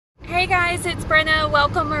Hey guys, it's Brenna.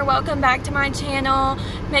 Welcome back to my channel.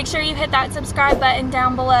 Make sure you hit that subscribe button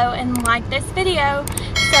down below and like this video.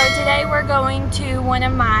 So today we're going to one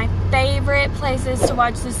of my favorite places to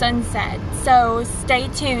watch the sunset. So stay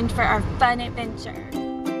tuned for our fun adventure.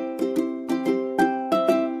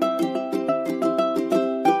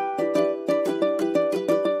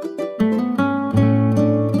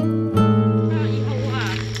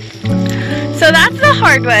 So that's the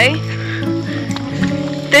hard way.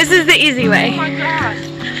 This is the easy way. Oh my gosh.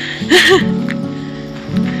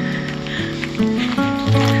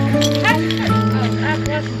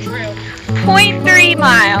 Appalachian Trail. 0.3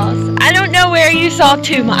 miles. I don't know where you saw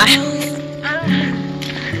 2 miles. I don't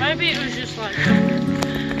know. Maybe it was just like...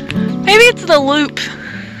 Maybe it's the loop.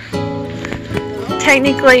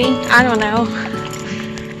 Technically, I don't know.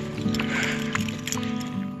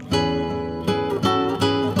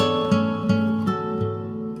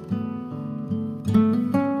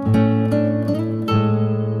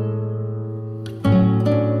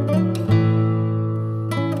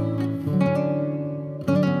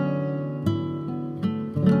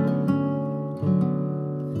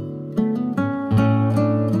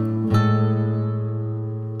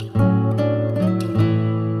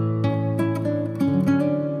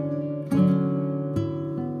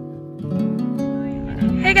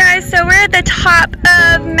 Hey guys, so we're at the top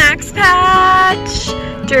of Max Patch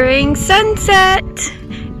during sunset.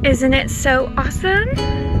 Isn't it so awesome?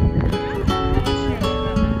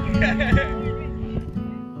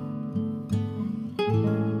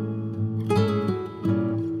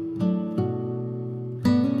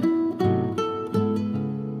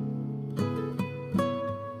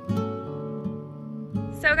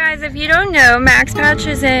 So guys, if you don't know, Max Patch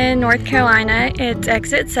is in North Carolina. It's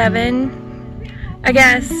exit 7. I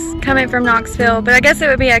guess, coming from Knoxville, but I guess it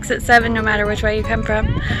would be exit 7 no matter which way you come from.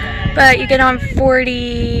 But you get on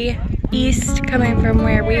 40 east coming from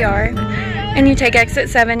where we are, and you take exit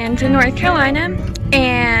 7 into North Carolina.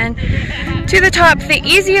 And to the top, the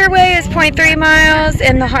easier way is 0.3 miles,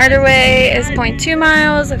 and the harder way is 0.2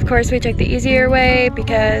 miles. Of course, we took the easier way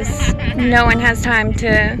because no one has time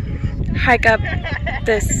to hike up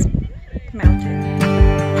this mountain.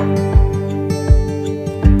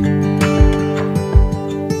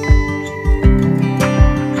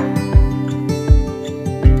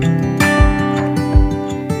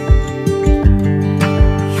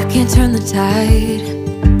 Turn the tide,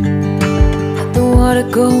 let the water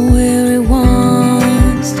go where it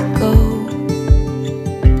wants to go.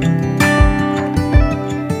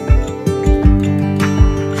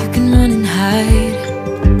 You can run and hide,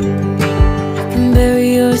 you can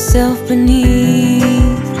bury yourself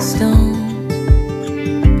beneath the stones.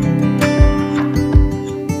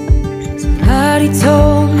 Somebody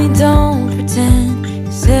told me don't pretend,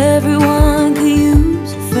 'cause everyone could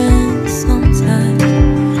use a friend sometimes.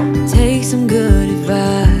 Take some good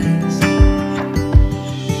advice.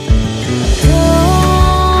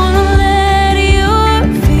 Don't let your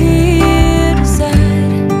fear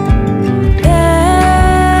decide.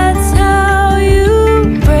 That's how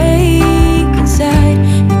you break inside.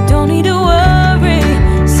 You don't need to worry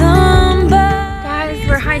somebody. Guys,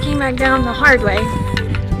 we're hiking back down the hard way,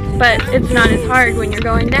 but it's not as hard when you're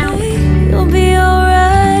going down. You'll be alright.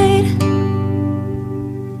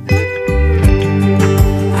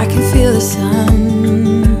 Feel the sun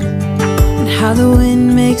and how the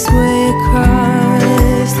wind makes way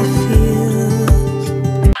across the fields.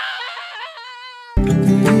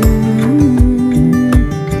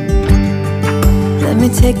 Let me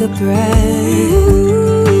take a breath.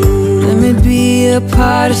 Let me be a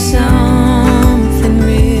part of something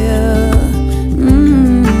real.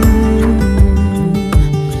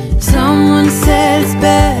 Someone said it's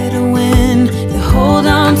better when you hold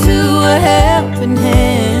on to a helping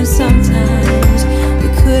hand. Sometimes we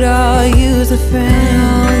could all use a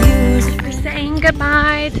friend. We're saying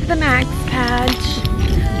goodbye to the Max Patch.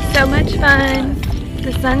 So much fun.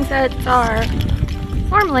 The sunsets are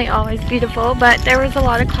normally always beautiful, but there was a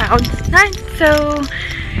lot of clouds tonight, so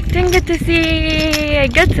didn't get to see a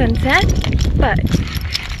good sunset, but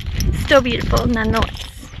still beautiful nonetheless.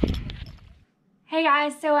 Hey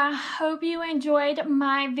guys, so I hope you enjoyed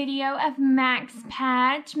my video of Max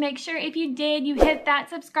Patch. Make sure if you did, you hit that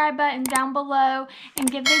subscribe button down below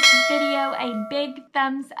and give this video a big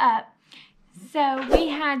thumbs up. So we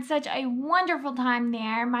had such a wonderful time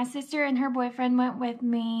there. My sister and her boyfriend went with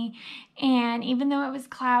me, and even though it was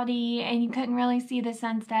cloudy and you couldn't really see the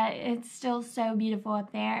sunset, it's still so beautiful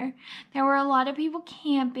up there. There were a lot of people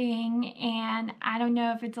camping, and I don't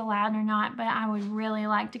know if it's allowed or not, but I would really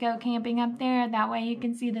like to go camping up there. That way you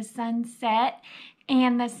can see the sunset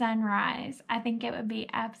and the sunrise. I think it would be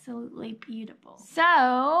absolutely beautiful.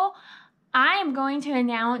 So I am going to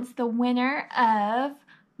announce the winner of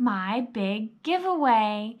my big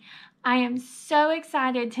giveaway. I am so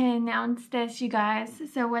excited to announce this, you guys.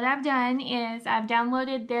 So what I've done is I've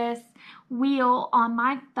downloaded this wheel on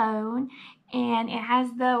my phone, and it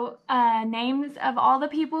has the names of all the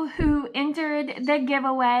people who entered the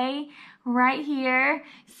giveaway right here.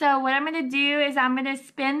 So what I'm going to do is I'm going to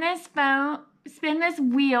spin this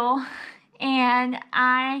wheel, and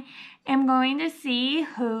I am going to see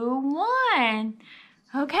who won.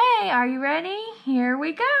 Okay, are you ready? Here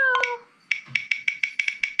we go.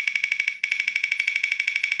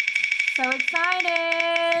 So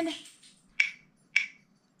excited.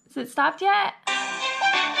 Has it stopped yet?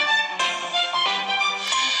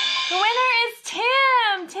 The winner is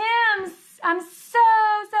Tim. Tim, I'm so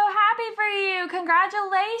happy for you.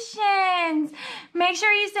 Congratulations. Make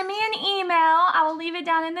sure you send me an email. I will leave it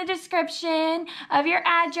down in the description of your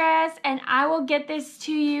address, and I will get this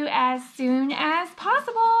to you as soon as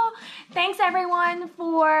possible. Thanks everyone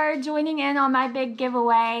for joining in on my big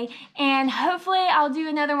giveaway, and hopefully I'll do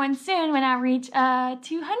another one soon when I reach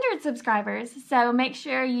 200 subscribers. So make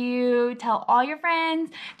sure you tell all your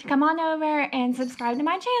friends to come on over and subscribe to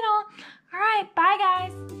my channel.